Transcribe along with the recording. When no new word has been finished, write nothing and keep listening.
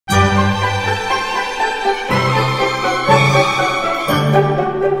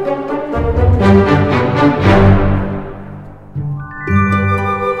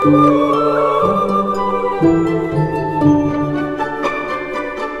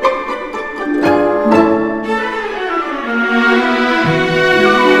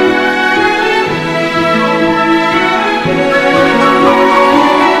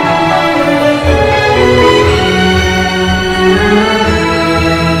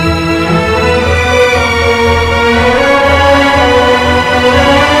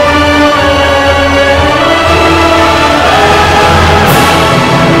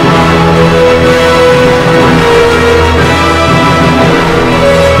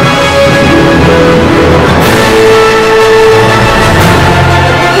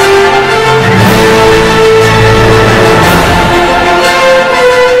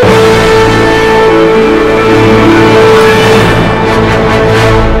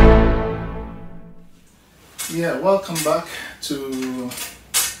Yeah, welcome back to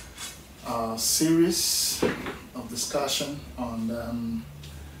our series of discussion on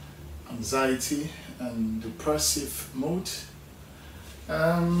anxiety and depressive mood.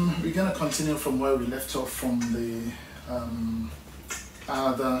 We're going to continue from where we left off from the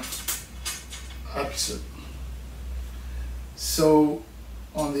other episode. So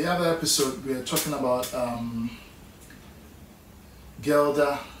on the other episode, we are talking about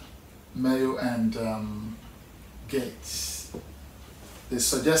Gelder, Mayo, and Gates. They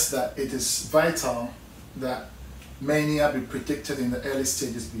suggest that it is vital that mania be predicted in the early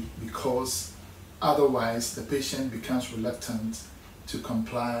stages because otherwise the patient becomes reluctant to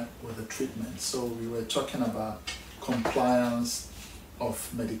comply with the treatment. So we were talking about compliance of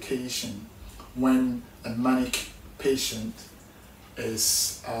medication when a manic patient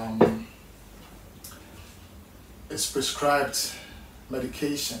is prescribed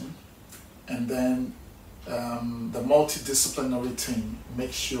medication, and then the multidisciplinary team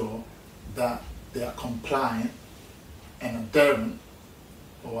makes sure that they are compliant and adherent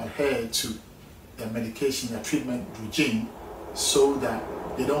or adhere to the medication, the treatment regime, so that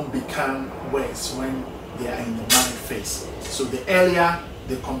they don't become worse when they are in the manic phase. So the earlier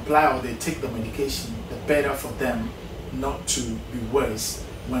they comply or they take the medication, the better for them not to be worse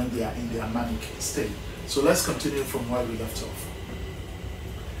when they are in their manic state. So let's continue from where we left off.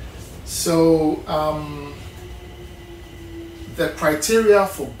 So the criteria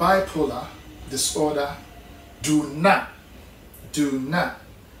for bipolar disorder do not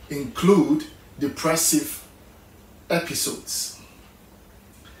include depressive episodes,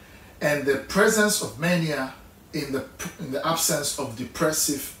 and the presence of mania in the absence of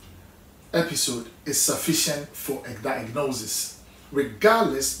depressive episode is sufficient for a diagnosis.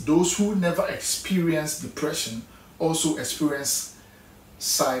 Regardless, those who never experience depression also experience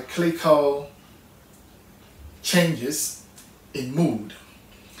cyclical changes in mood.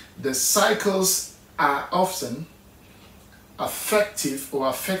 The cycles are often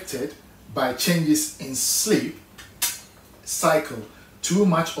affected by changes in sleep cycle, too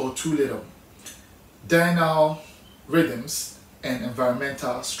much or too little, diurnal rhythms, and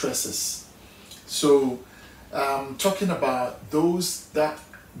environmental stresses. So talking about those that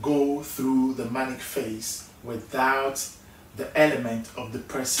go through the manic phase without the element of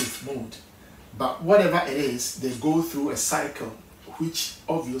depressive mood, but whatever it is, they go through a cycle which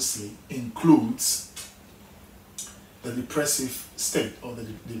obviously includes the depressive state or the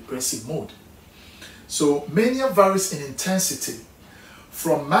depressive mood. So mania varies in intensity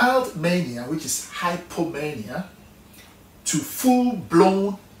from mild mania, which is hypomania, to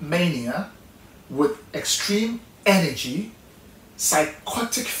full-blown mania with extreme energy,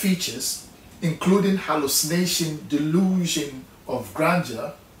 psychotic features, including hallucination, delusion of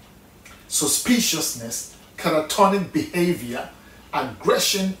grandeur, suspiciousness, catatonic behavior,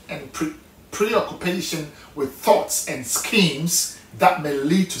 aggression, and preoccupation with thoughts and schemes that may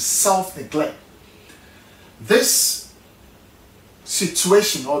lead to self-neglect. This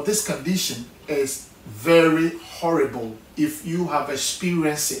situation or this condition is very horrible if you have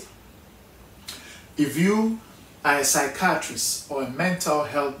experienced it. If you are a psychiatrist or a mental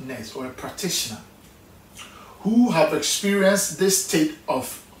health nurse or a practitioner who have experienced this state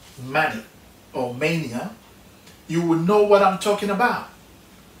of manic or mania, you will know what I'm talking about.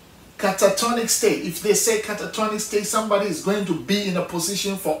 Catatonic state. If they say catatonic state, somebody is going to be in a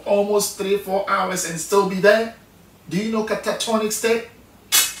position for almost 3-4 hours and still be there. Do you know catatonic state?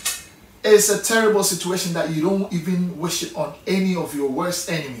 It's a terrible situation that you don't even wish it on any of your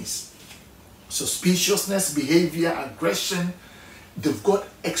worst enemies. Suspiciousness, behavior, aggression, they've got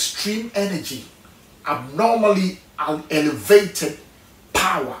extreme energy, abnormally elevated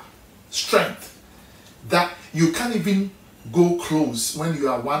power, strength, that you can't even go close when you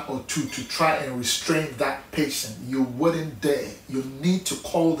are 1 or 2 to try and restrain that patient. You wouldn't dare. You need to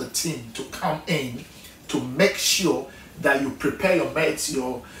call the team to come in to make sure that you prepare your meds,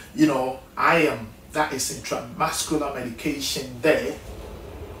 that is intramuscular medication there.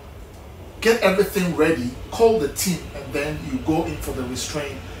 Get everything ready, call the team, and then you go in for the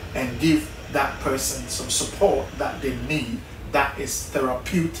restraint and give that person some support that they need, that is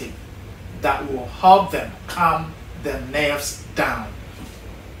therapeutic, that will help them calm their nerves down.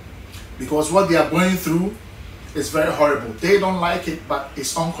 Because what they are going through is very horrible. They don't like it, but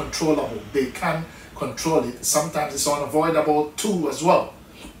it's uncontrollable. They can't control it. Sometimes it's unavoidable too as well.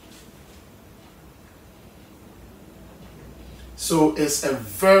 So it's a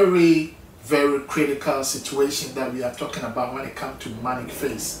very critical situation that we are talking about when it comes to manic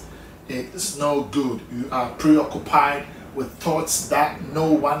phase. It's no good. You are preoccupied with thoughts that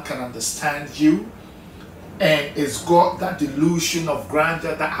no one can understand you, and it's got that delusion of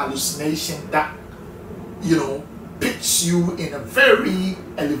grandeur, that hallucination that, you know, puts you in a very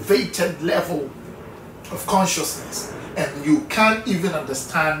elevated level of consciousness, and you can't even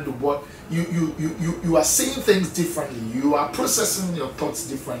understand what you are seeing things differently, you are processing your thoughts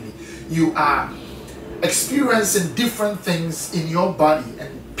differently, you are experiencing different things in your body,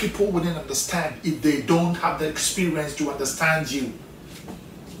 and people wouldn't understand if they don't have the experience to understand you.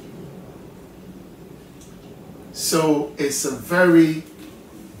 So it's a very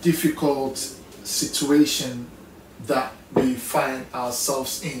difficult situation that we find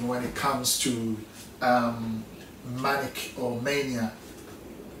ourselves in when it comes to manic or mania.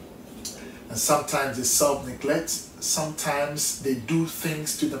 And sometimes it's self-neglect, sometimes they do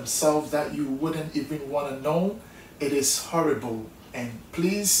things to themselves that you wouldn't even want to know. It is horrible. And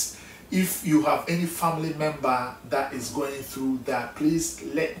please, if you have any family member that is going through that, please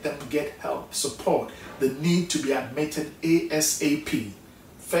let them get help, support. They need to be admitted ASAP.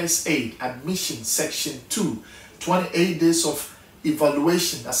 First aid, admission, section 2, 28 days of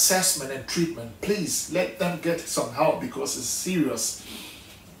evaluation, assessment, and treatment. Please let them get some help because it's serious.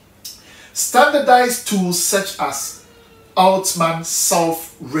 Standardized tools such as Altman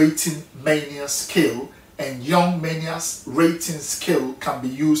Self-Rating Mania Scale and Young Mania's Rating Scale can be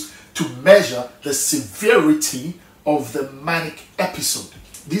used to measure the severity of the manic episode.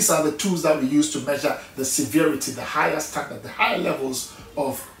 These are the tools that we use to measure the severity, the higher standard, the higher levels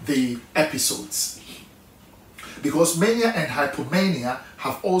of the episodes. Because mania and hypomania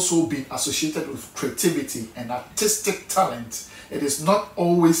have also been associated with creativity and artistic talent, it is not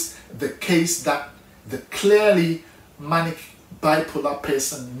always the case that the clearly manic bipolar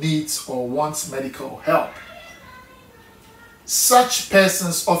person needs or wants medical help. Such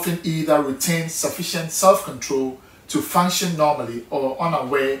persons often either retain sufficient self-control to function normally or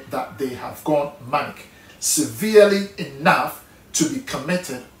unaware that they have gone manic severely enough to be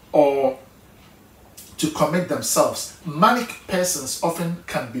committed or to commit themselves. Manic persons often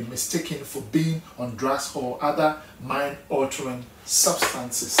can be mistaken for being on drugs or other mind-altering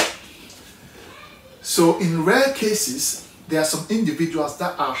substances. So in rare cases, there are some individuals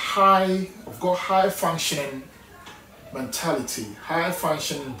that are have got high functioning mentality, high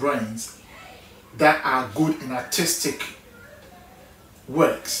functioning brains that are good in artistic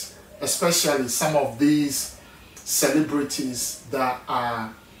works, especially some of these celebrities that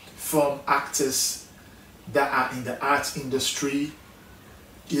are film actors that are in the art industry.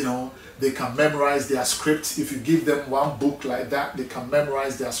 You know, they can memorize their scripts. If you give them one book like that, they can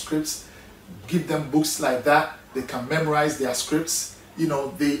memorize their scripts. Give them books like that, they can memorize their scripts. You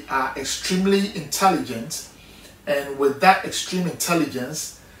know, they are extremely intelligent, and with that extreme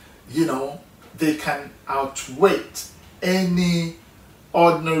intelligence, you know, they can outwit any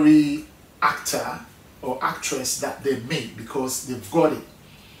ordinary actor or actress that they meet because they've got it.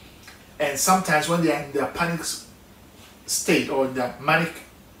 And sometimes when they are in their panic state or in their manic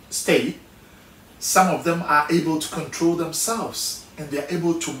state, some of them are able to control themselves and they are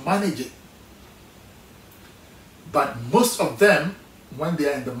able to manage it. But most of them, when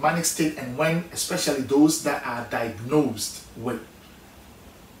they are in the manic state, and when especially those that are diagnosed with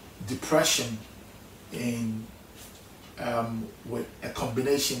depression in with a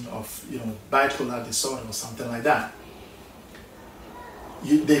combination of, you know, bipolar disorder or something like that,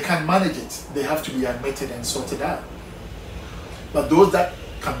 they can't manage it. They have to be admitted and sorted out. But those that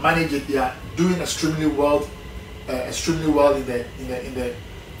can manage it, they are doing extremely well in the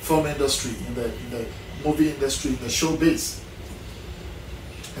film industry, in the movie industry, in the showbiz.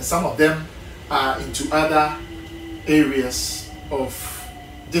 And some of them are into other areas of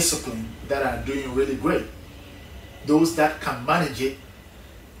discipline that are doing really great. Those that can manage it,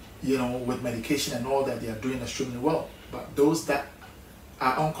 you know, with medication and all that, they are doing extremely well. But those that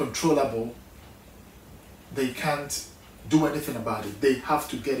are uncontrollable, they can't do anything about it. They have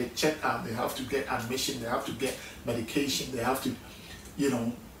to get it checked out. They have to get admission. They have to get medication. They have to, you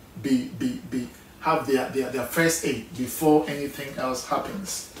know, have their first aid before anything else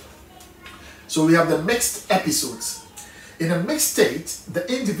happens. So we have the mixed episodes. In a mixed state, the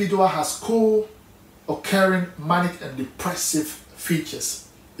individual has co-occurring manic and depressive features.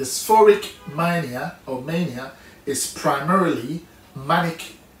 Dysphoric mania or mania is primarily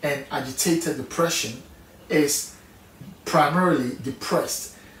manic, and agitated depression is primarily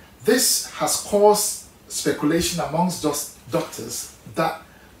depressed. This has caused speculation amongst doctors that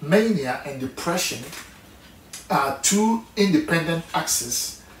mania and depression are two independent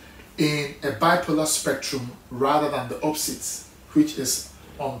axes in a bipolar spectrum rather than the opposites, which is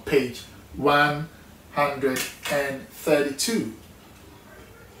on page 132.